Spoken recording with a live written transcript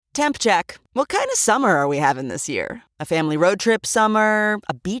Temp check. What kind of summer are we having this year? A family road trip summer?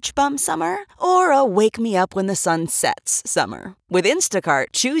 A beach bum summer? Or a wake me up when the sun sets summer? With Instacart,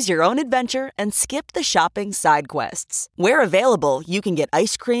 choose your own adventure and skip the shopping side quests. Where available, you can get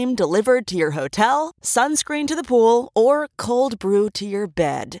ice cream delivered to your hotel, sunscreen to the pool, or cold brew to your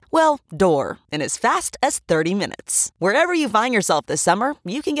bed. Well, door, in as fast as 30 minutes. Wherever you find yourself this summer,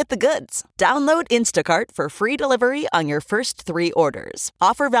 you can get the goods. Download Instacart for free delivery on your first 3 orders.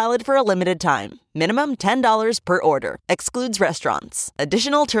 Offer valid for a limited time. Minimum $10 per order. Excludes restaurants.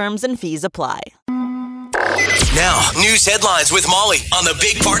 Additional terms and fees apply. Now, news headlines with Molly on the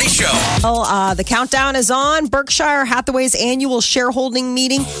Big Party Show. The countdown is on. Berkshire Hathaway's annual shareholding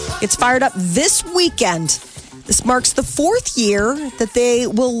meeting gets fired up this weekend. This marks the 4th year that they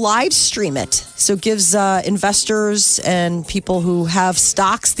will live stream it. So it gives investors and people who have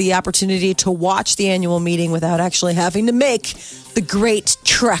stocks the opportunity to watch the annual meeting without actually having to make the great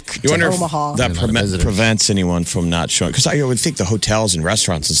trek to Omaha. That prevents anyone from not showing. Because I would think the hotels and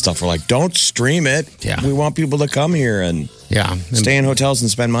restaurants and stuff are like, don't stream it. Yeah. We want people to come here and stay in hotels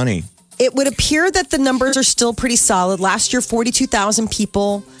and spend money. It would appear that the numbers are still pretty solid. Last year, 42,000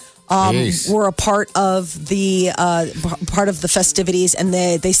 people were a part of the festivities, and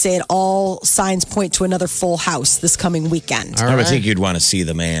they say it all signs point to another full house this coming weekend. I would think you'd want to see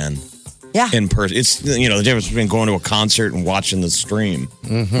the man. Yeah. In person. It's, the difference between going to a concert and watching the stream.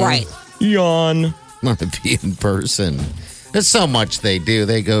 Mm-hmm. Right. Yawn. Want to be in person. There's so much they do.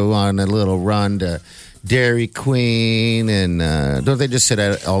 They go on a little run to Dairy Queen, and don't they just sit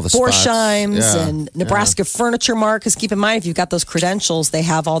at all the spots? Borsheim's and Nebraska Furniture Mart. Because keep in mind, if you've got those credentials, they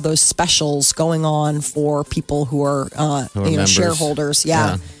have all those specials going on for people who are shareholders.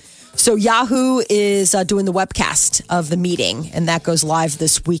 Yeah. So Yahoo is doing the webcast of the meeting, and that goes live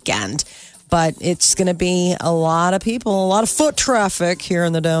this weekend. But it's going to be a lot of people, a lot of foot traffic here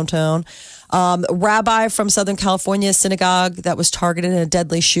in the downtown. A rabbi from Southern California synagogue that was targeted in a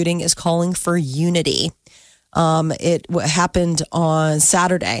deadly shooting is calling for unity. It happened on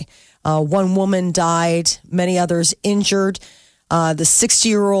Saturday. One woman died, many others injured. The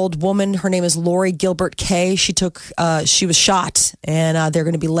 60-year-old woman, her name is Lori Gilbert Kay. She was shot, and they're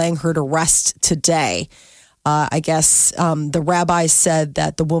going to be laying her to rest today. I guess the rabbi said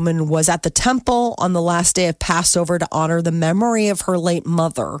that the woman was at the temple on the last day of Passover to honor the memory of her late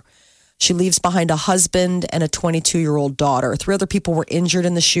mother. She leaves behind a husband and a 22-year-old daughter. 3 other people were injured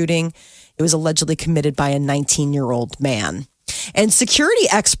in the shooting. It was allegedly committed by a 19-year-old man. And security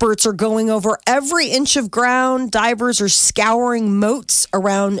experts are going over every inch of ground. Divers are scouring moats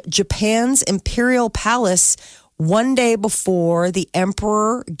around Japan's Imperial Palace one day before the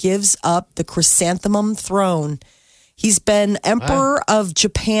emperor gives up the chrysanthemum throne. He's been emperor of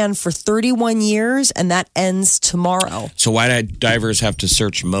Japan for 31 years, and that ends tomorrow. So why do divers have to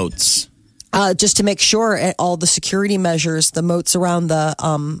search moats? Just to make sure all the security measures, the moats around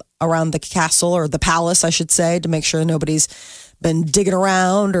the castle or the palace, I should say, to make sure nobody's been digging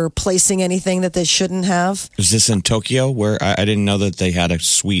around or placing anything that they shouldn't have. Is this in Tokyo, where I didn't know that they had a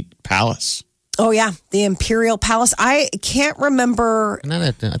sweet palace? Oh, yeah. The Imperial Palace. I can't remember.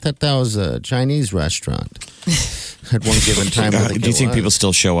 I thought that was a Chinese restaurant. At one given time. Do you think people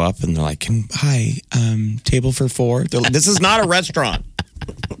still show up and they're like, hi, table for 4? This is not a restaurant.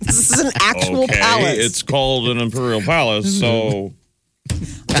 This is an actual palace. It's called an Imperial Palace, so.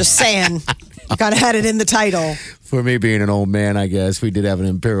 Just saying. Kind of had it in the title. For me being an old man, I guess, we did have an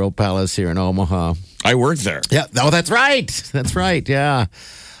Imperial Palace here in Omaha. I worked there. Yeah. Oh, that's right. That's right. Yeah.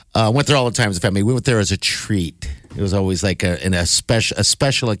 Went there all the time as a family. We went there as a treat. It was always like a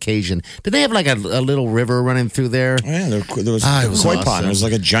special occasion. Did they have like a little river running through there? Oh, yeah, there was a koi pond. It was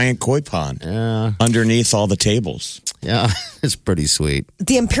like a giant koi pond underneath all the tables. Yeah, it's pretty sweet.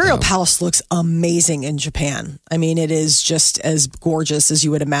 The Imperial Palace looks amazing in Japan. I mean, it is just as gorgeous as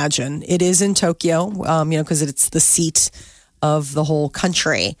you would imagine. It is in Tokyo, because it's the seat of the whole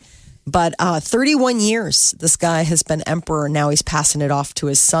country. But 31 years, this guy has been emperor. Now he's passing it off to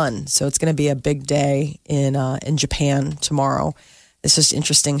his son. So it's going to be a big day in Japan tomorrow. It's just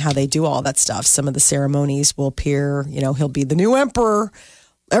interesting how they do all that stuff. Some of the ceremonies will appear, he'll be the new emperor.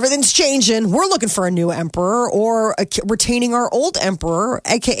 Everything's changing. We're looking for a new emperor or retaining our old emperor,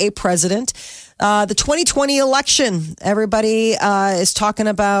 a.k.a. president. The 2020 election, everybody is talking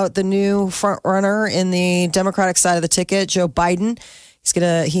about the new front runner in the Democratic side of the ticket, Joe Biden.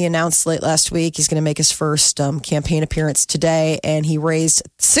 He announced late last week he's going to make his first campaign appearance today, and he raised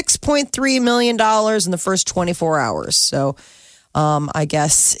 $6.3 million in the first 24 hours. So I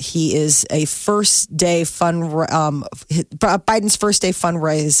guess he is a Biden's first day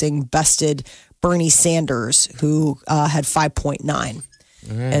fundraising bested Bernie Sanders, who had 5.9.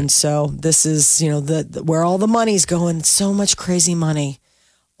 Right. And so this is, where all the money's going. So much crazy money.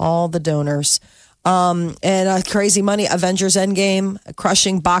 All the donors. And crazy money, Avengers Endgame,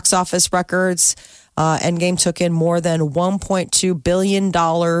 crushing box office records. Endgame took in more than $1.2 billion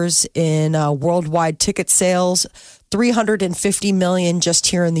in worldwide ticket sales, $350 million just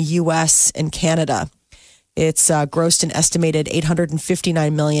here in the U.S. and Canada. It's grossed an estimated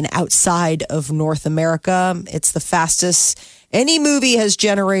 $859 million outside of North America. It's the fastest any movie has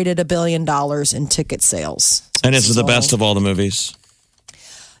generated $1 billion in ticket sales. And is it the best of all the movies?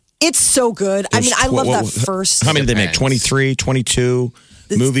 It's so good. I love that first. How many did they make? 23, 22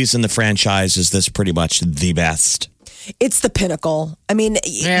 movies in the franchise? Is this pretty much the best? It's the pinnacle.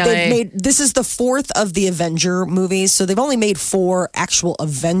 This is the fourth of the Avenger movies, so they've only made 4 actual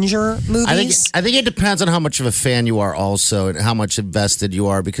Avenger movies. I think it depends on how much of a fan you are also and how much invested you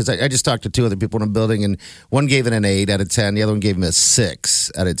are, because I just talked to 2 other people in the building, and one gave it an 8 out of 10. The other one gave him a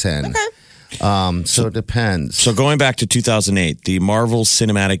 6 out of 10. Okay. So it depends. So going back to 2008, the Marvel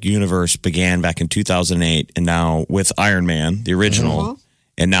Cinematic Universe began back in 2008, and now with Iron Man, the original,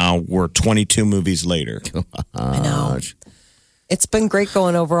 and now we're 22 movies later. I know. It's been great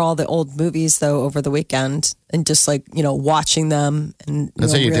going over all the old movies, though, over the weekend, and just watching them. And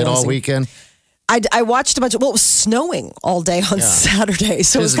that's what you did all weekend? I watched a bunch of, it was snowing all day on Saturday.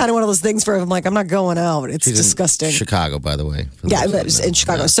 So it was kind of one of those things where I'm like, I'm not going out. It's disgusting. In Chicago, by the way. Yeah, it was in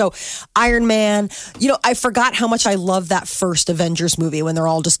Chicago. Yeah. So Iron Man, I forgot how much I love that first Avengers movie when they're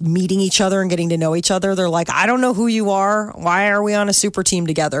all just meeting each other and getting to know each other. They're like, I don't know who you are. Why are we on a super team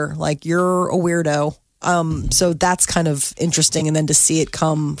together? Like, you're a weirdo. So that's kind of interesting. And then to see it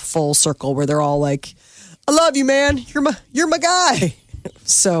come full circle where they're all like, I love you, man. You're my guy.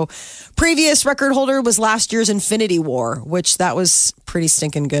 So previous record holder was last year's Infinity War, which that was pretty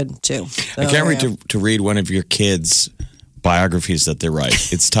stinking good too. So, I can't wait to read one of your kids' biographies that they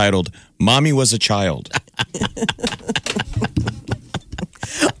write. It's titled, Mommy Was a Child.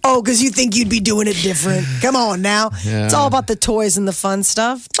 Oh, because you think you'd be doing it different. Come on now. Yeah. It's all about the toys and the fun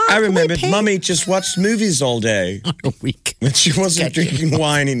stuff. I remember Mommy just watched movies all day. On a week. And she wasn't drinking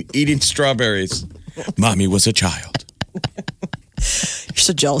wine and eating strawberries. Mommy was a child. You're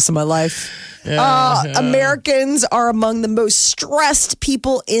so jealous of my life. Americans are among the most stressed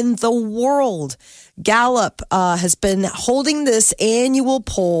people in the world. Gallup has been holding this annual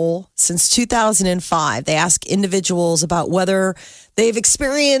poll since 2005. They ask individuals about whether they've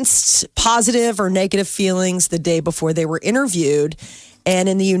experienced positive or negative feelings the day before they were interviewed. And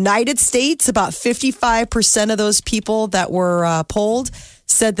in the United States, about 55% of those people that were polled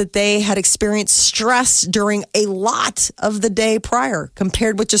said that they had experienced stress during a lot of the day prior,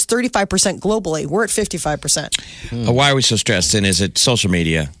 compared with just 35% globally. We're at 55%. Why are we so stressed? And is it social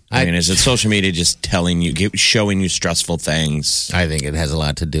media? Is it social media just showing you stressful things? I think it has a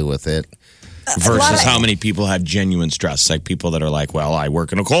lot to do with it. Versus how many people have genuine stress, like people that are like, well, I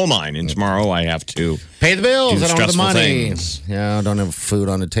work in a coal mine and tomorrow I have to pay the bills. I don't have the money. Things. Yeah, I don't have food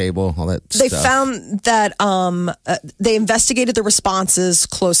on the table, all that They stuff. found that they investigated the responses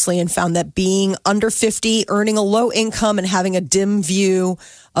closely and found that being under 50, earning a low income, and having a dim view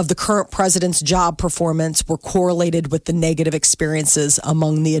of the current president's job performance were correlated with the negative experiences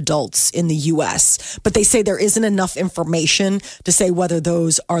among the adults in the U.S. But they say there isn't enough information to say whether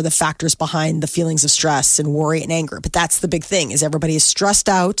those are the factors behind the feelings of stress and worry and anger. But that's the big thing, is everybody is stressed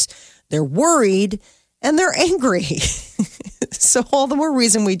out, they're worried, and they're angry. So all the more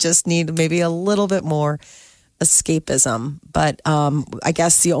reason we just need maybe a little bit more escapism. But I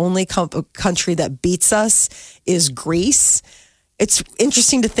guess the only country that beats us is Greece. It's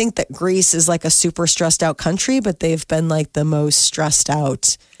interesting to think that Greece is like a super stressed out country, but they've been like the most stressed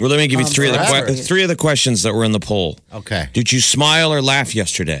out. Well, let me give you three of the questions that were in the poll. Okay. Did you smile or laugh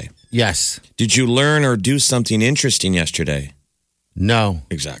yesterday? Yes. Did you learn or do something interesting yesterday? No.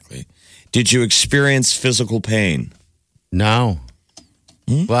 Exactly. Did you experience physical pain? No.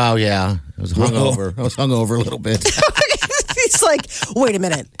 Wow, yeah. I was hungover a little bit. He's like, wait a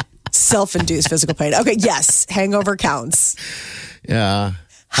minute. Self-induced physical pain. Okay, yes. Hangover counts. Yeah.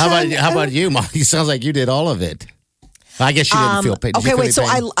 How about you, Molly? It sounds like you did all of it. I guess you didn't feel pain. Okay, wait. So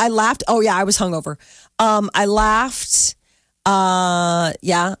I laughed. Oh, yeah, I was hungover. I laughed.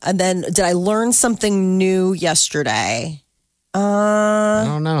 Yeah. And then did I learn something new yesterday? I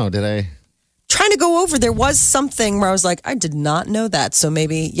don't know. Did I? Trying to go over, there was something where I was like, I did not know that. So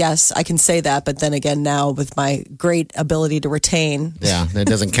maybe, yes, I can say that. But then again, now with my great ability to retain. Yeah, that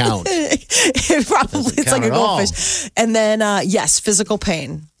doesn't count. It probably, it's like a goldfish. And then, yes, physical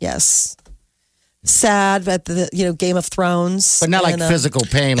pain. Yes. Sad at the Game of Thrones. But not like physical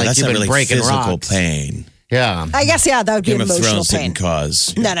pain, like that's you've been really breaking physical rocks. Pain. Yeah. I guess, that would be Game of emotional Thrones pain. didn't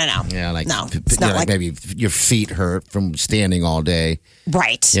cause. No. Yeah, like, no, it's not like maybe your feet hurt from standing all day.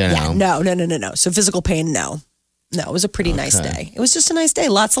 Right. You Yeah. know? No. So physical pain, no. No, it was a pretty nice day. It was just a nice day.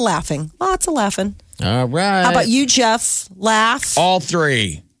 Lots of laughing. All right. How about you, Jeff? Laugh? All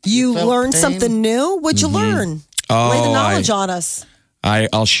three. You felt learned pain? something new? What'd you learn? Lay the knowledge on us.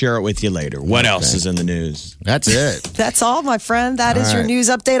 I'll share it with you later. What else is in the news? That's it. That's all, my friend. That is your right. news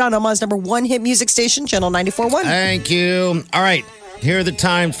update on Omaha's number one hit music station, Channel 94.1. Thank you. All right. Here are the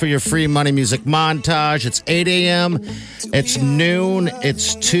times for your free money music montage. It's 8 a.m., it's noon,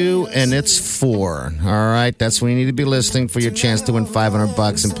 it's 2, and it's 4. All right. That's when you need to be listening for your chance to win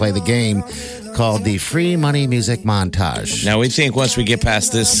 $500 and play the game called the Free Money Music Montage. Now, we think once we get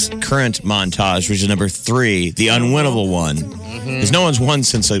past this current montage, which is number 3, the unwinnable one, because no one's won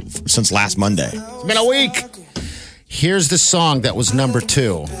since last Monday. It's been a week. Here's the song that was number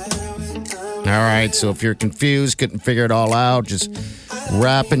 2. All right, so if you're confused, couldn't figure it all out, just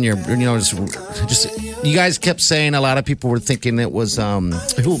rapping your, just you guys kept saying a lot of people were thinking it was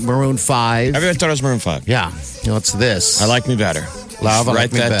Maroon 5. Everyone thought it was Maroon 5. Yeah, it's this. I Like Me Better. Love, I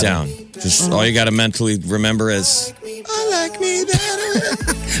Write Like Me that Better. down. Just all you got to mentally remember is I like me better.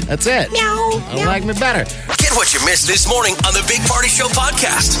 That's it. I like me better. Get what you missed this morning on the Big Party Show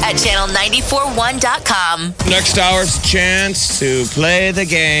podcast. At channel941.com. Next hour's chance to play the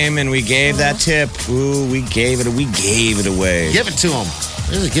game, and we gave that tip. Ooh, we gave it away. Give it to him.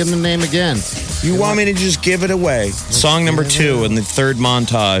 Just give him the name again. You want me to just give it away? Song number 2 in the third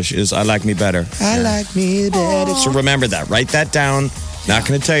montage is I Like Me Better. I like me better. So remember that. Write that down. Not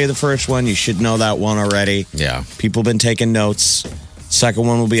going to tell you the first one. You should know that one already. Yeah. People have been taking notes. Second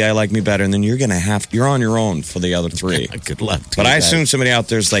one will be I Like Me Better. And then you're on your own for the other 3. Good luck. But I assume somebody out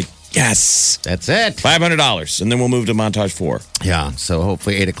there's like, yes. That's it. $500. And then we'll move to montage 4. Yeah, so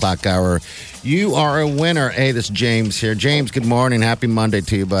hopefully 8 o'clock hour, you are a winner. Hey, this is James here. James, good morning. Happy Monday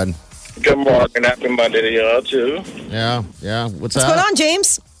to you, bud. Good morning. Happy Monday to y'all, too. Yeah. What's up? What's going on,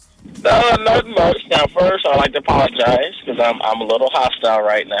 James? Nothing much. Now, first, I'd like to apologize because I'm a little hostile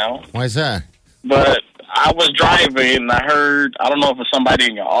right now. Why is that? But I was driving and I heard, I don't know if it's somebody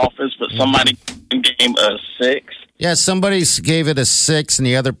in your office, but somebody gave a 6. Yeah, somebody gave it a 6 and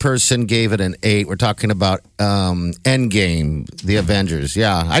the other person gave it an 8. We're talking about Endgame, the Avengers.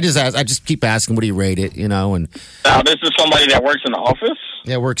 Yeah, I just keep asking, what do you rate it, And Now, this is somebody that works in the office?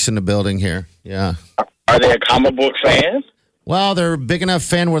 yeah, works in the building here. Yeah. Are they a comic book fan? Well, they're a big enough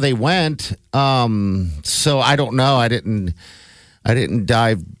fan where they went. So I don't know. I didn't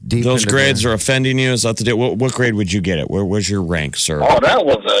dive deep. Those into grades are offending you? Is that the deal? What grade would you get it? Where's your rank, sir? Oh, that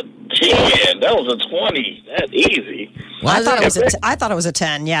was a 10. That was a 20. That's easy. I thought it was a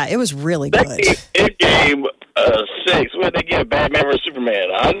 10. Yeah, it was really good. It gave a 6. What did they give? Batman vs.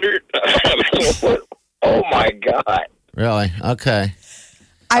 Superman? 100? Oh, my God. Really? Okay.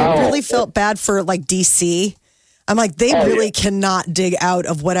 I really felt bad for like DC. I'm like, they really cannot dig out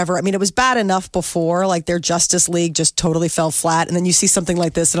of whatever. I mean, it was bad enough before, like their Justice League just totally fell flat. And then you see something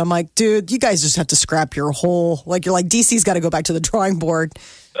like this, and I'm like, dude, you guys just have to scrap your whole, like, you're like, DC's got to go back to the drawing board.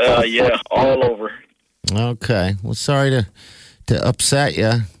 Yeah, all over. Okay. Well, sorry to upset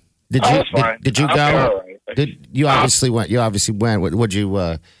you. Did you? That's fine. Did you I'll go? be all right. Did you obviously went? You obviously went. Would you?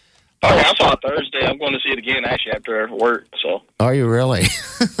 Oh, yeah, I saw it Thursday. I'm going to see it again, actually, after work. So. Are you really?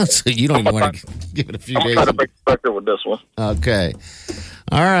 So you don't even want to give it a few I'm days. trying to break the record with this one. Okay.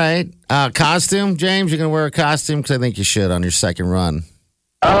 All right. Costume, James. You're going to wear a costume because I think you should on your second run.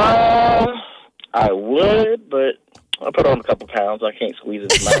 I would, but I put on a couple pounds. I can't squeeze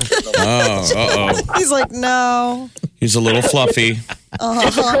it. He's like, no. He's a little fluffy.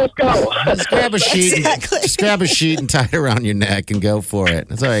 Let's go. Just grab a sheet. Exactly. Just grab a sheet and tie it around your neck and go for it.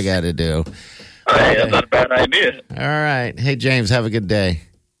 That's all you got to do. Hey, that's not a bad idea. All right. Hey, James. Have a good day.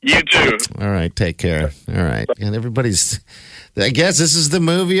 You too. All right. Take care. All right. And everybody's. I guess this is the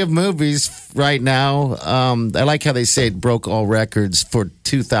movie of movies right now. I like how they say it broke all records for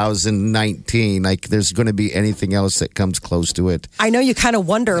 2019. Like there's going to be anything else that comes close to it. I know you kind of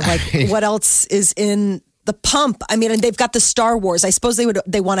wonder, like, what else is in the pump? I mean, and they've got the Star Wars. I suppose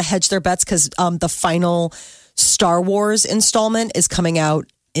they want to hedge their bets because the final Star Wars installment is coming out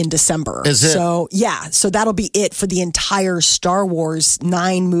in December. Is it? So, yeah. So that'll be it for the entire Star Wars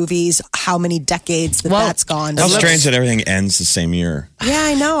 9 movies. How many decades that's gone. How strange that everything ends the same year. Yeah,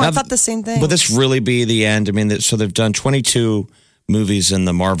 I know. I thought the same thing. Will this really be the end? I mean, so they've done 22 movies in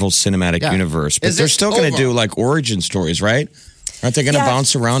the Marvel Cinematic Universe, but they're still going to do like origin stories, right? Aren't they going to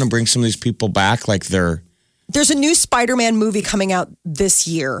bounce around and bring some of these people back like they're There's a new Spider-Man movie coming out this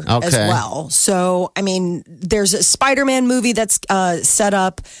year as well. So, I mean, there's a Spider-Man movie that's set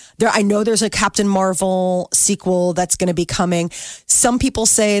up. I know there's a Captain Marvel sequel that's going to be coming. Some people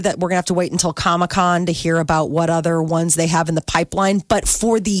say that we're going to have to wait until Comic-Con to hear about what other ones they have in the pipeline. But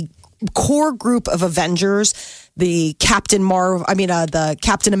for the core group of Avengers, the Captain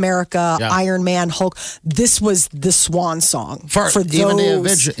America, Iron Man, Hulk, this was the swan song for even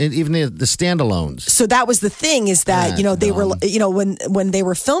those. Even the standalones. So that was the thing is that, they were, when they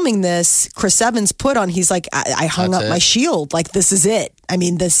were filming this, Chris Evans put on, he's like, I hung up my shield. Like, this is it. I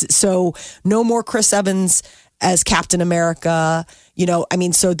mean, so no more Chris Evans as Captain America.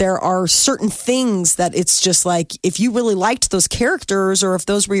 So there are certain things that it's just like, if you really liked those characters or if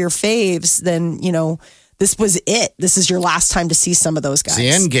those were your faves, then, this was it. This is your last time to see some of those guys. It's the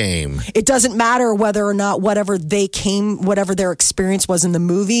end game. It doesn't matter whether or not whatever their experience was in the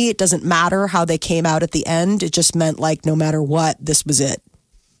movie, it doesn't matter how they came out at the end. It just meant like, no matter what, this was it.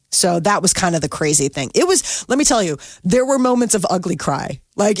 So that was kind of the crazy thing. It was, let me tell you, there were moments of ugly cry.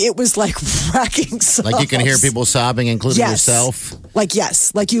 Like, it was like wrecking sobs. Like, you can hear people sobbing, including yourself. Like,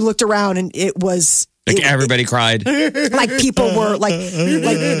 yes. Like, you looked around and it was... everybody cried. Like, people were like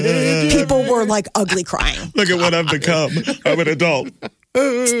ugly crying. Look at what I've become. I'm an adult.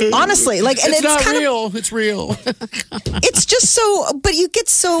 Honestly, and it's not kind real. It's real. It's just so, but you get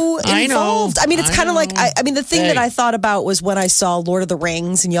so involved. I mean, it's kind of like, the thing that I thought about was when I saw Lord of the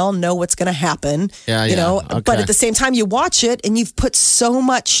Rings, and y'all know what's going to happen. But at the same time, you watch it and you've put so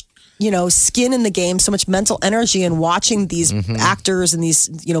much, skin in the game, so much mental energy in watching these actors and these,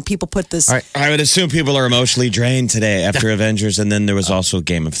 people put this. Right. I would assume people are emotionally drained today after Avengers, and then there was also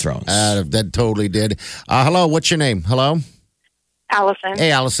Game of Thrones. That totally did. Hello, what's your name? Hello? Allison.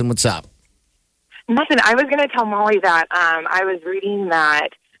 Hey, Allison, what's up? Nothing. I was going to tell Molly that I was reading that,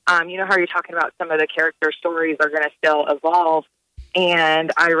 you know how you're talking about some of the character stories are going to still evolve.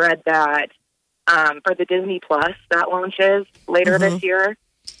 And I read that for the Disney Plus that launches later this year,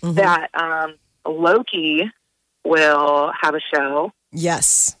 that Loki will have a show.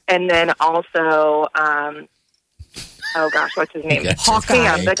 Yes. And then also, oh gosh, what's his name? Hawkeye.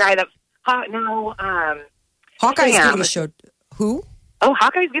 Sam, the guy that, Hawkeye's Sam. getting a show. Who? Oh,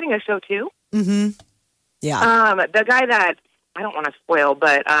 Hawkeye's getting a show too? Mm-hmm. Yeah. The guy that, I don't want to spoil,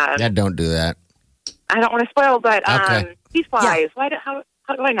 but... don't do that. I don't want to spoil, but he flies. Yeah. How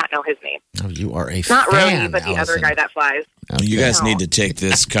do I not know his name? Oh, you are a Not fan, Rhodey, but the Allison. other guy that flies. Okay. You guys need to take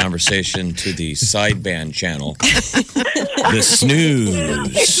this conversation to the sideband channel. The snooze.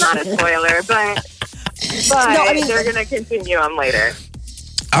 It's not a spoiler, but they're going to continue on later.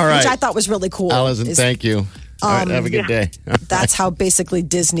 All right. Which I thought was really cool. Allison, thank you. All right, have a good day. That's how basically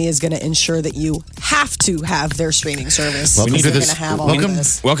Disney is going to ensure that you have to have their streaming service. Welcome to this.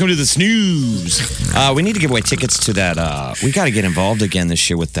 Welcome to the snooze. We need to give away tickets to that. We got to get involved again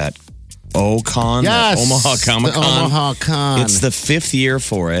this year with that OCon, that Omaha Comic-Con. Omaha Con. It's the 5th year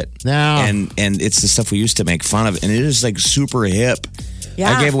for it. Yeah. And it's the stuff we used to make fun of. And it is like super hip.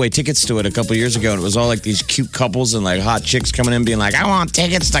 Yeah. I gave away tickets to it a couple years ago, and it was all like these cute couples and like hot chicks coming in being like, I want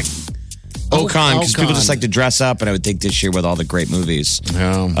tickets to OCon, because people just like to dress up, and I would think this year with all the great movies.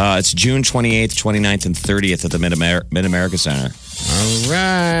 Yeah. It's June 28th, 29th, and 30th at the Mid-America Center. All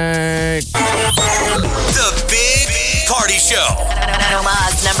right. The Big Party Show.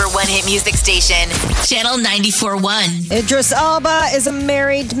 Omaha's #1 hit music station, Channel 94.1. Idris Elba is a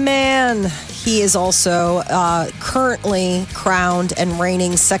married man. He is also currently crowned and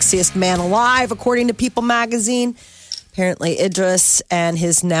reigning sexiest man alive, according to People magazine. Apparently, Idris and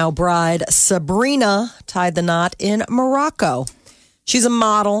his now bride, Sabrina, tied the knot in Morocco. She's a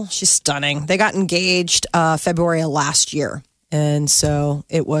model. She's stunning. They got engaged February of last year. And so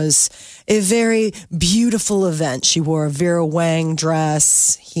it was a very beautiful event. She wore a Vera Wang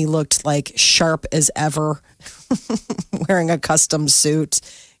dress. He looked like sharp as ever, wearing a custom suit.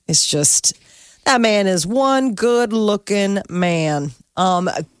 It's just, that man is one good-looking man.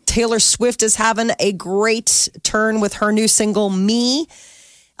 Taylor Swift is having a great turn with her new single, Me.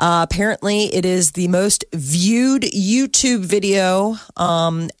 Apparently, it is the most viewed YouTube video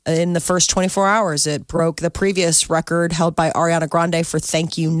in the first 24 hours. It broke the previous record held by Ariana Grande for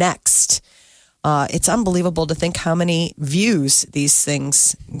Thank You Next. It's unbelievable to think how many views these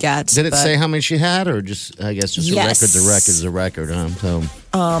things get. Did it say how many she had, or just, I guess, just Yes. a record's a record? So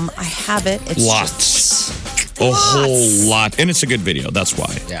I have it. It's Lots. A whole lot. And it's a good video. That's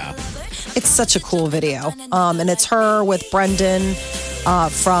why. yeah. It's such a cool video. And it's her with Brendan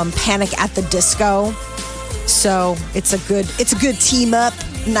from Panic at the Disco. So it's a good team up,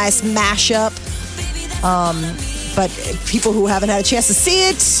 nice mashup. But people who haven't had a chance to see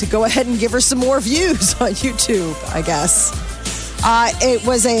it, go ahead and give her some more views on YouTube, I guess. It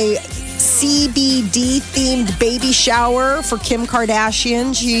was a CBD-themed baby shower for Kim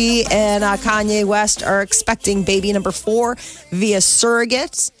Kardashian. She and Kanye West are expecting baby number 4 via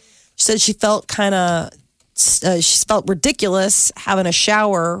surrogates. She said she felt she felt ridiculous having a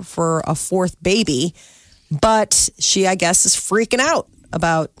shower for a 4th baby, but she, I guess, is freaking out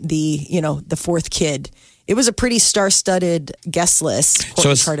about the 4th kid. It was a pretty star-studded guest list. So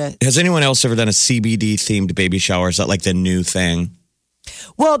has anyone else ever done a CBD-themed baby shower? Is that like the new thing?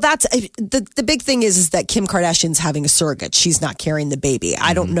 Well, that's the big thing is that Kim Kardashian's having a surrogate. She's not carrying the baby.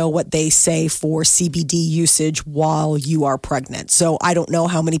 I don't know what they say for CBD usage while you are pregnant. So I don't know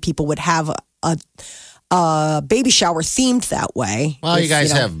how many people would have a baby shower themed that way. Well, you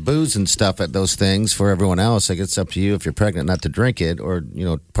guys have booze and stuff at those things for everyone else. Like, it's up to you if you're pregnant not to drink it or,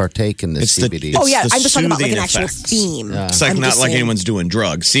 partake in the CBD. I'm just talking about like an actual effects. theme. Yeah. It's like not like anyone's doing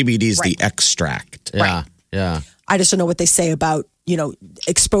drugs. CBD is the extract. Yeah, yeah. I just don't know what they say about,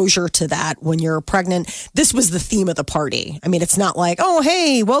 exposure to that when you're pregnant. This was the theme of the party. I mean, it's not like, oh,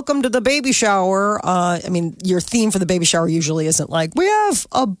 hey, welcome to the baby shower. Your theme for the baby shower usually isn't like, we have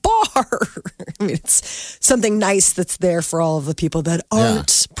a bar. It's something nice that's there for all of the people that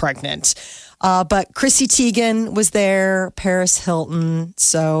aren't pregnant. But Chrissy Teigen was there, Paris Hilton.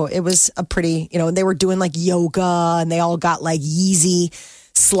 So it was a pretty, they were doing like yoga and they all got like Yeezy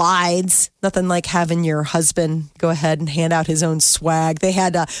slides. Nothing like having your husband go ahead and hand out his own swag. They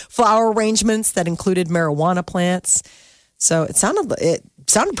had flower arrangements that included marijuana plants. So it sounded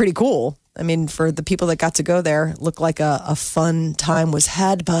pretty cool. I mean, for the people that got to go there, it looked like a fun time was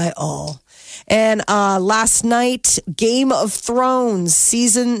had by all. And last night, Game of Thrones,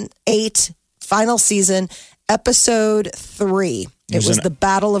 season 8, final season, episode 3. It was the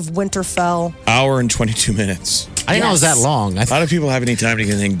Battle of Winterfell. Hour and 22 minutes. I didn't know it was that long. A lot of people have any time to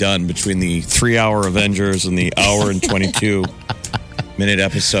get anything done between the 3-hour Avengers and the hour and 22-minute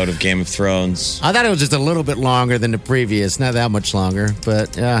episode of Game of Thrones. I thought it was just a little bit longer than the previous. Not that much longer.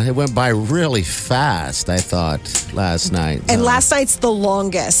 But yeah, it went by really fast, I thought, last night. And last night's the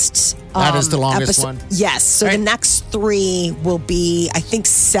longest. That is the longest one? Yes. So the next 3 will be, I think,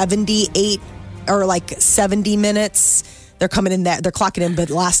 78 or like 70 minutes. They're coming in they're clocking in, but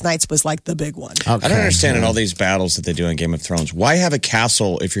last night's was like the big one. Okay. I don't understand in all these battles that they do in Game of Thrones. Why have a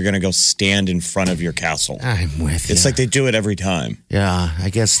castle if you're going to go stand in front of your castle? I'm with you. It's like they do it every time. Yeah, I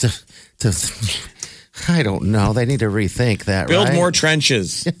guess I don't know. They need to rethink that, Build more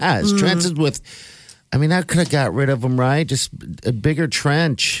trenches. Yes, trenches with, I could have got rid of them, right? Just a bigger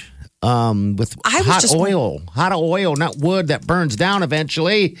trench. With hot oil, not wood that burns down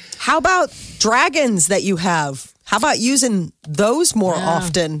eventually. How about dragons that you have? How about using those more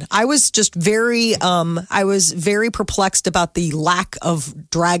often? I was just very perplexed about the lack of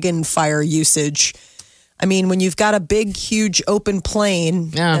dragon fire usage. I mean, when you've got a big, huge open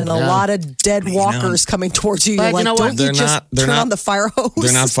plain and a lot of dead walkers coming towards you, you're like, don't you just turn on the fire hose?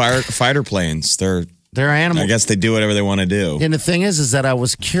 They're not fighter planes. They're animals. I guess they do whatever they want to do. And the thing is that I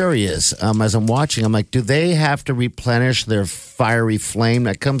was curious as I'm watching. I'm like, do they have to replenish their fiery flame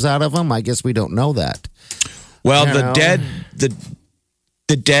that comes out of them? I guess we don't know that. Well, the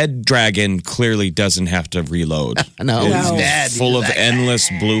dead dragon clearly doesn't have to reload. No, he's dead. Full of endless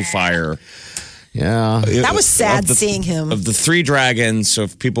blue fire. Yeah. That was sad seeing him. Of the 3 dragons, so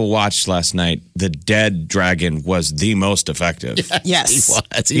if people watched last night, the dead dragon was the most effective. Yes. He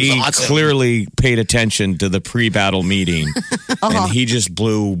was. He awesome. clearly paid attention to the pre-battle meeting, and he just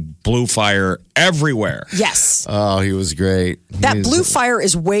blew blue fire everywhere. Yes. Oh, he was great. That blue fire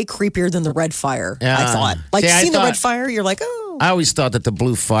is way creepier than the red fire, I thought. Like, seeing the red fire, you're like, oh. I always thought that the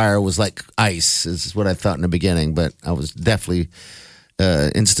blue fire was like ice, is what I thought in the beginning, but I was definitely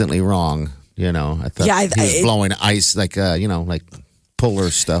instantly wrong. I thought he was blowing ice, like polar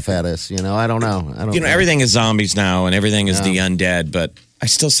stuff at us. I don't know. Everything is zombies now, and everything is the undead. But I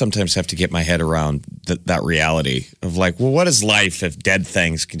still sometimes have to get my head around that reality of like, well, what is life if dead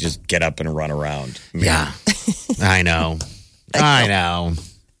things can just get up and run around? I know. I know.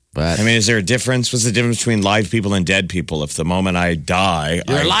 But is there a difference? What's the difference between live people and dead people? If the moment I die,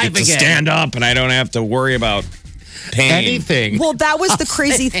 I get to stand up and I don't have to worry about pain. Anything. Well, that was the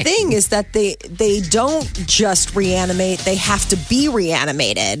crazy thing is that they don't just reanimate; they have to be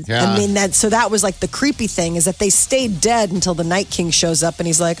reanimated. Yeah. That was like the creepy thing is that they stayed dead until the Night King shows up and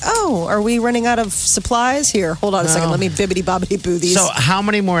he's like, "Oh, are we running out of supplies? Here, hold on a second. Let me bibbity bobbity boo these." So, how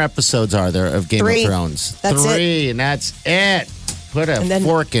many more episodes are there of Game of Thrones? That's 3, and that's it. Put a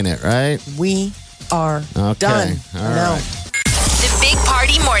fork in it, right? We are done. All right. The Big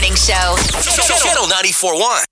Party Morning Show. Channel 94.1.